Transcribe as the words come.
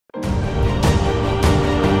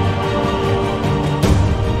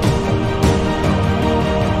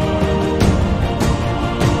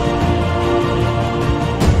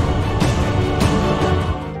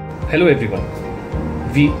Hello everyone.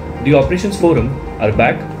 We, the Operations Forum, are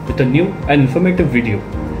back with a new and informative video.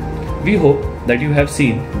 We hope that you have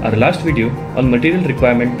seen our last video on material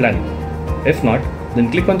requirement planning. If not, then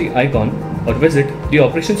click on the icon or visit the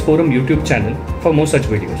Operations Forum YouTube channel for more such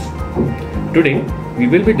videos. Today, we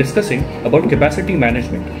will be discussing about capacity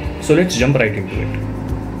management. So let's jump right into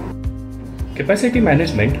it. Capacity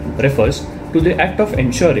management refers to the act of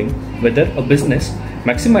ensuring whether a business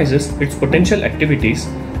maximizes its potential activities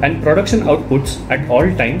and production outputs at all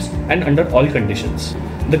times and under all conditions.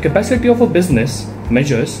 The capacity of a business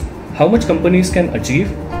measures how much companies can achieve,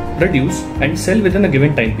 produce, and sell within a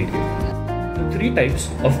given time period. The three types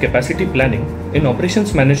of capacity planning in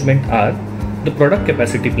operations management are the product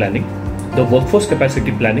capacity planning, the workforce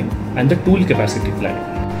capacity planning, and the tool capacity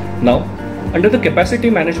planning. Now, under the capacity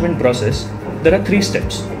management process, there are three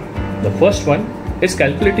steps. The first one is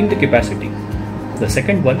calculating the capacity. The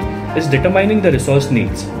second one is determining the resource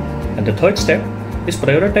needs. And the third step is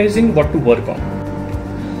prioritizing what to work on.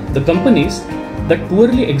 The companies that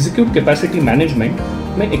poorly execute capacity management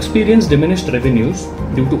may experience diminished revenues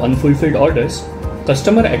due to unfulfilled orders,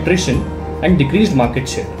 customer attrition, and decreased market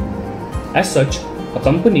share. As such, a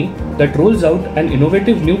company that rolls out an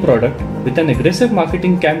innovative new product with an aggressive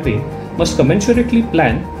marketing campaign must commensurately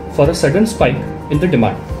plan for a sudden spike in the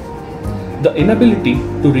demand. The inability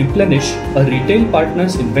to replenish a retail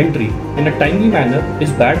partner's inventory in a timely manner is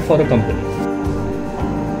bad for a company.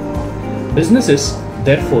 Businesses,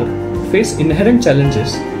 therefore, face inherent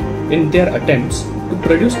challenges in their attempts to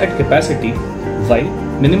produce at capacity while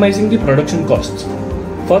minimizing the production costs.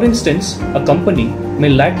 For instance, a company may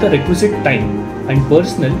lack the requisite time and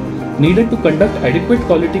personnel needed to conduct adequate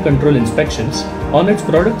quality control inspections on its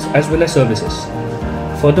products as well as services.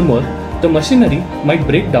 Furthermore, the machinery might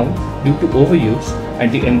break down due to overuse,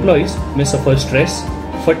 and the employees may suffer stress,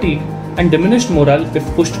 fatigue, and diminished morale if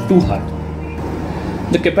pushed too hard.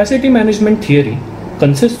 The capacity management theory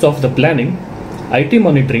consists of the planning, IT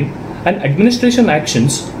monitoring, and administration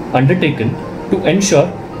actions undertaken to ensure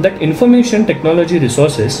that information technology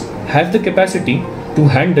resources have the capacity to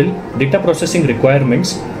handle data processing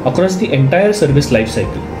requirements across the entire service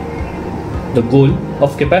lifecycle. The goal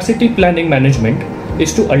of capacity planning management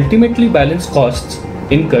is to ultimately balance costs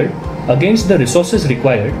incurred against the resources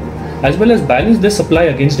required, as well as balance the supply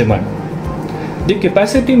against demand. The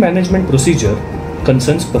capacity management procedure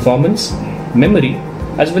concerns performance, memory,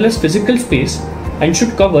 as well as physical space, and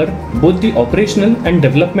should cover both the operational and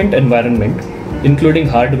development environment, including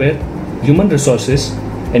hardware, human resources,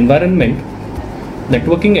 environment,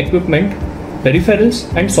 networking equipment,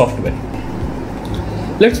 peripherals, and software.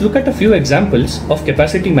 Let's look at a few examples of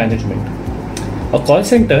capacity management. A call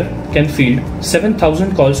center can field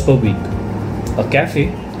 7,000 calls per week. A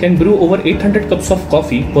cafe can brew over 800 cups of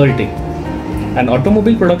coffee per day. An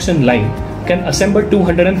automobile production line can assemble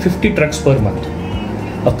 250 trucks per month.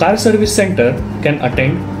 A car service center can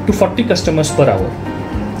attend to 40 customers per hour.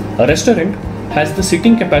 A restaurant has the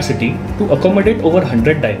seating capacity to accommodate over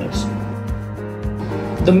 100 diners.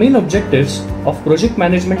 The main objectives of project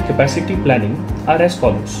management capacity planning are as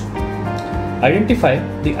follows. Identify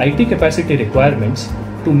the IT capacity requirements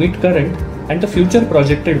to meet current and the future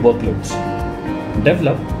projected workloads.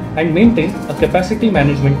 Develop and maintain a capacity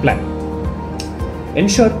management plan.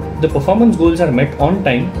 Ensure the performance goals are met on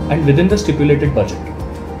time and within the stipulated budget.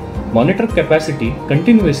 Monitor capacity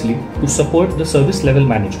continuously to support the service level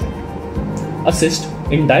management. Assist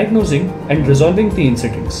in diagnosing and resolving the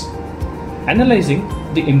incidents. Analyzing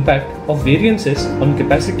the impact of variances on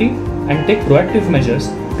capacity and take proactive measures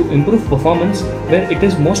to improve performance where it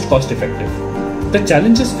is most cost effective. The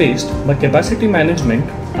challenges faced by capacity management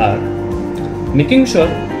are making sure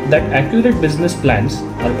that accurate business plans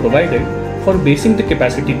are provided for basing the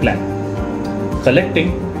capacity plan,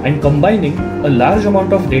 collecting and combining a large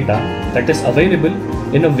amount of data that is available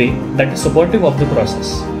in a way that is supportive of the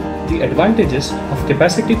process. The advantages of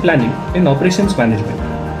capacity planning in operations management.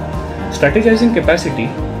 Strategizing capacity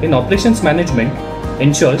in operations management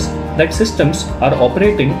ensures that systems are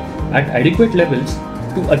operating at adequate levels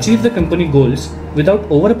to achieve the company goals without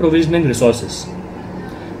over-provisioning resources.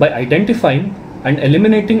 By identifying and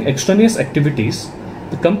eliminating extraneous activities,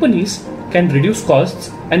 the companies can reduce costs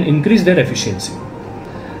and increase their efficiency.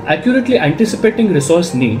 Accurately anticipating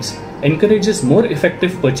resource needs encourages more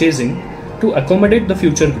effective purchasing to accommodate the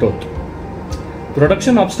future growth.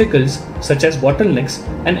 Production obstacles such as bottlenecks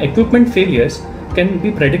and equipment failures can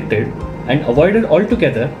be predicted and avoided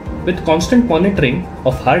altogether with constant monitoring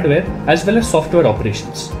of hardware as well as software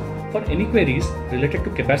operations. For any queries related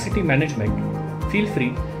to capacity management, feel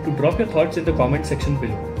free to drop your thoughts in the comment section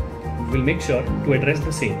below. We will make sure to address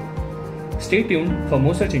the same. Stay tuned for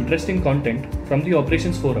more such interesting content from the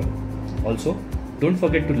Operations Forum. Also, don't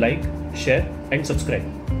forget to like, share, and subscribe.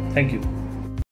 Thank you.